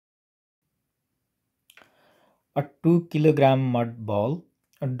A 2 kilogram mud ball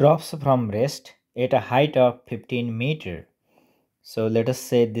drops from rest at a height of 15 meter. So let us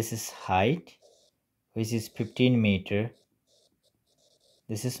say this is height, which is 15 meter.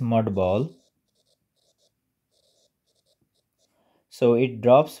 This is mud ball. So it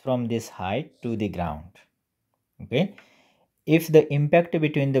drops from this height to the ground. Okay. If the impact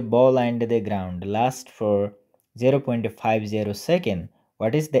between the ball and the ground lasts for 0.50 second,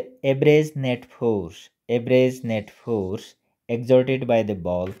 what is the average net force? Average net force exerted by the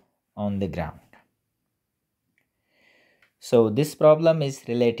ball on the ground. So this problem is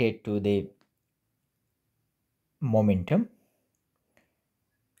related to the momentum,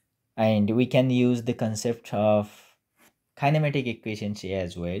 and we can use the concept of kinematic equations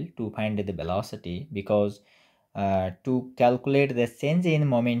as well to find the velocity, because to calculate the change in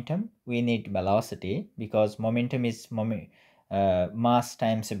momentum we need velocity, because momentum is mass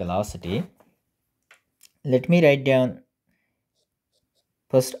times velocity. Let me write down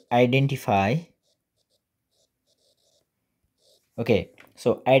first identify. Okay,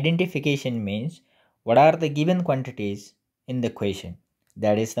 so identification means what are the given quantities in the equation.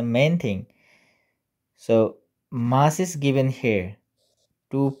 That is the main thing. So mass is given here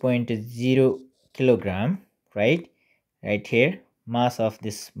 2.0 kilogram, right? Right here, mass of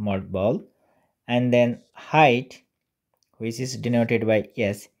this mud ball, and then height, which is denoted by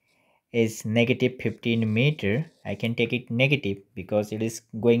S, is negative 15 meter. I can take it negative because it is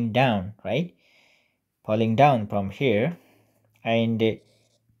going down, right? Falling down from here. And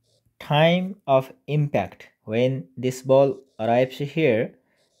time of impact, when this ball arrives here,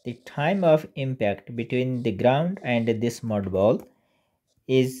 the time of impact between the ground and this mud ball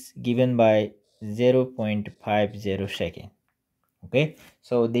is given by 0.50 second. Okay,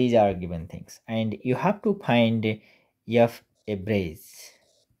 so these are given things, and you have to find f average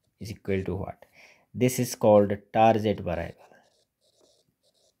is equal to what? This is called target variable.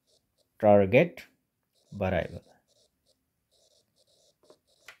 Target variable.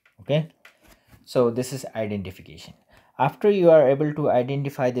 Okay, so this is identification. After you are able to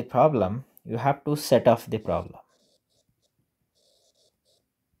identify the problem, you have to set off the problem.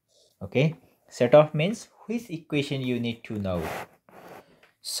 Okay, set off means which equation you need to know.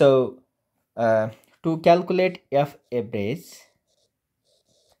 So to calculate f average,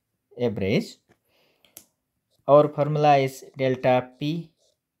 our formula is delta p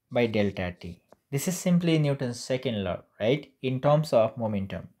by delta t. This is simply Newton's second law, right? In terms of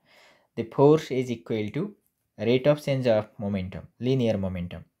momentum, the force is equal to rate of change of momentum, linear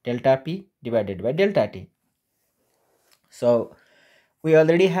momentum, delta p divided by delta t. So we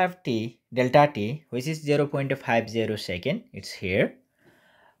already have t, delta t, which is 0.50 second. It's here.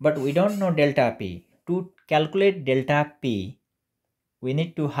 But we don't know delta p. To calculate delta p, we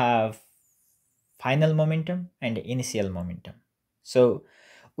need to have final momentum and initial momentum. So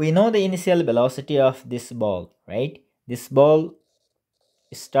we know the initial velocity of this ball, right? This ball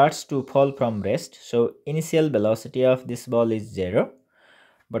starts to fall from rest. So initial velocity of this ball is 0.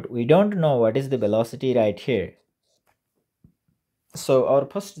 But we don't know what is the velocity right here. So our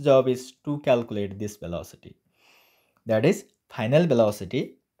first job is to calculate this velocity. That is final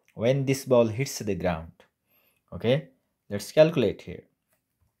velocity when this ball hits the ground. Okay, let's calculate here.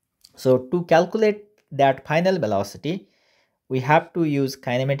 So to calculate that final velocity, we have to use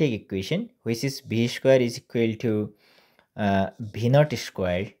kinematic equation, which is v square is equal to v naught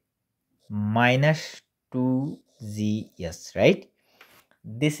square minus 2gs, right?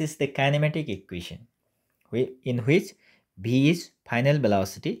 This is the kinematic equation in which v is final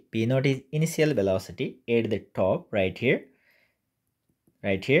velocity, v naught is initial velocity at the top right here,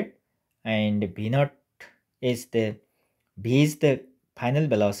 and v naught is the v is the final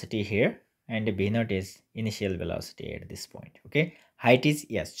velocity here, and v naught is initial velocity at this point. Okay, height is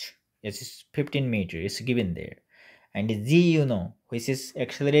h is 15 meter, is given there, and g you know, which is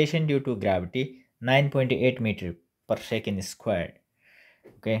acceleration due to gravity, 9.8 meter per second squared.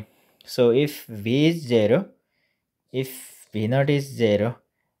 Okay, so if v is 0, if v naught is 0,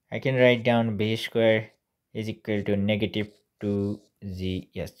 I can write down v square is equal to negative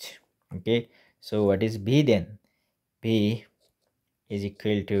 2gh. Okay, so what is v then? V is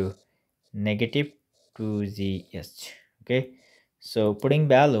equal to negative 2gh. Okay, so putting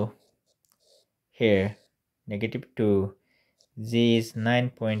value here, negative 2, g is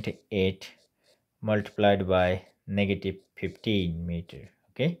 9.8 multiplied by negative 15 meter.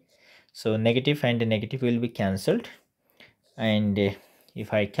 Okay, so negative and negative will be cancelled, and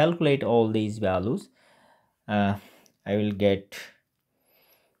if I calculate all these values, I will get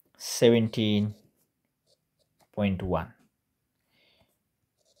 17.1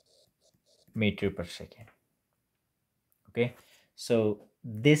 meter per second. Okay, so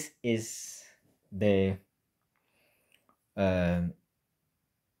this is the um,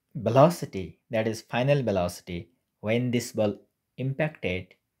 velocity, that is final velocity, when this ball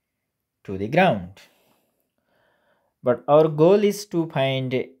impacted to the ground. But our goal is to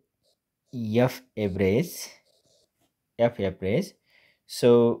find f average.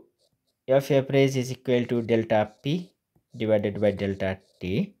 So f average is equal to delta p divided by delta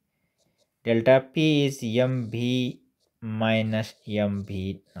t. Delta p is mv minus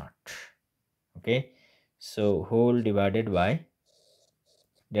mv naught. Okay, so whole divided by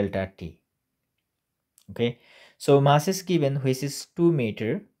delta t. Okay, so mass is given, which is 2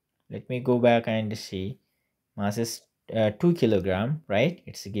 meter. Let me go back and see. Mass is 2 kilogram, right?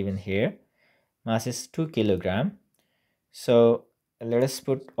 It's given here. Mass is 2 kilogram. So let us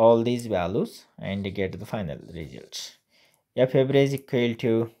put all these values and get the final results. F average equal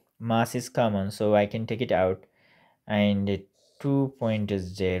to, mass is common, so I can take it out, and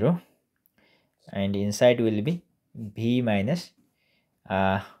 2.0, and inside will be v minus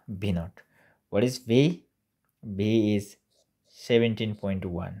b naught. What is v? B is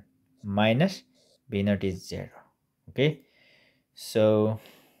 17.1 minus b naught is 0. Okay, so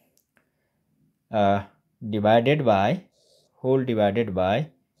divided by, whole divided by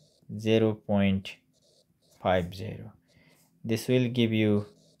 0.50. This will give you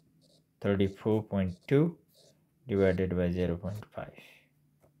 34.2 divided by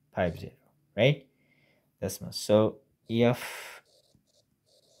 0.550, right? That's much. So f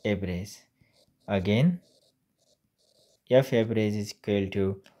average, again, f average is equal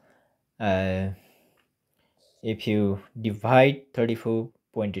to, if you divide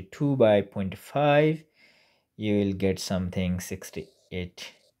 34.2 by 0.5, you will get something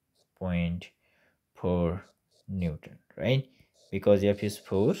 68.4 Newton, right? Because f is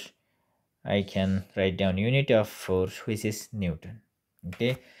force, I can write down unit of force, which is Newton.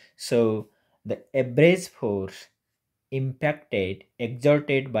 Okay, so the average force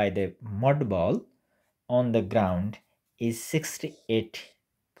exerted by the mud ball on the ground is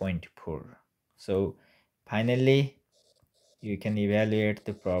 68.4. So finally you can evaluate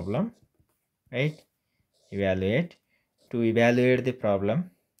the problem, right? To evaluate the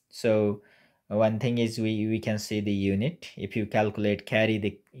problem. So one thing is, we can see the unit. If you carry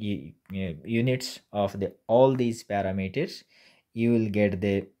the units of the all these parameters, you will get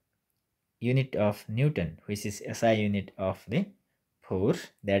the unit of Newton, which is SI unit of the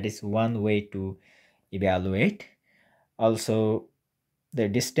force. That is one way to evaluate. Also, the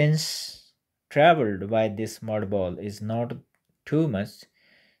distance traveled by this mud ball is not too much,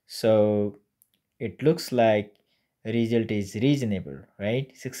 so it looks like result is reasonable,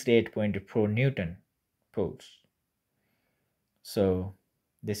 right? 68.4 Newton force. So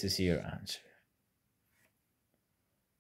this is your answer.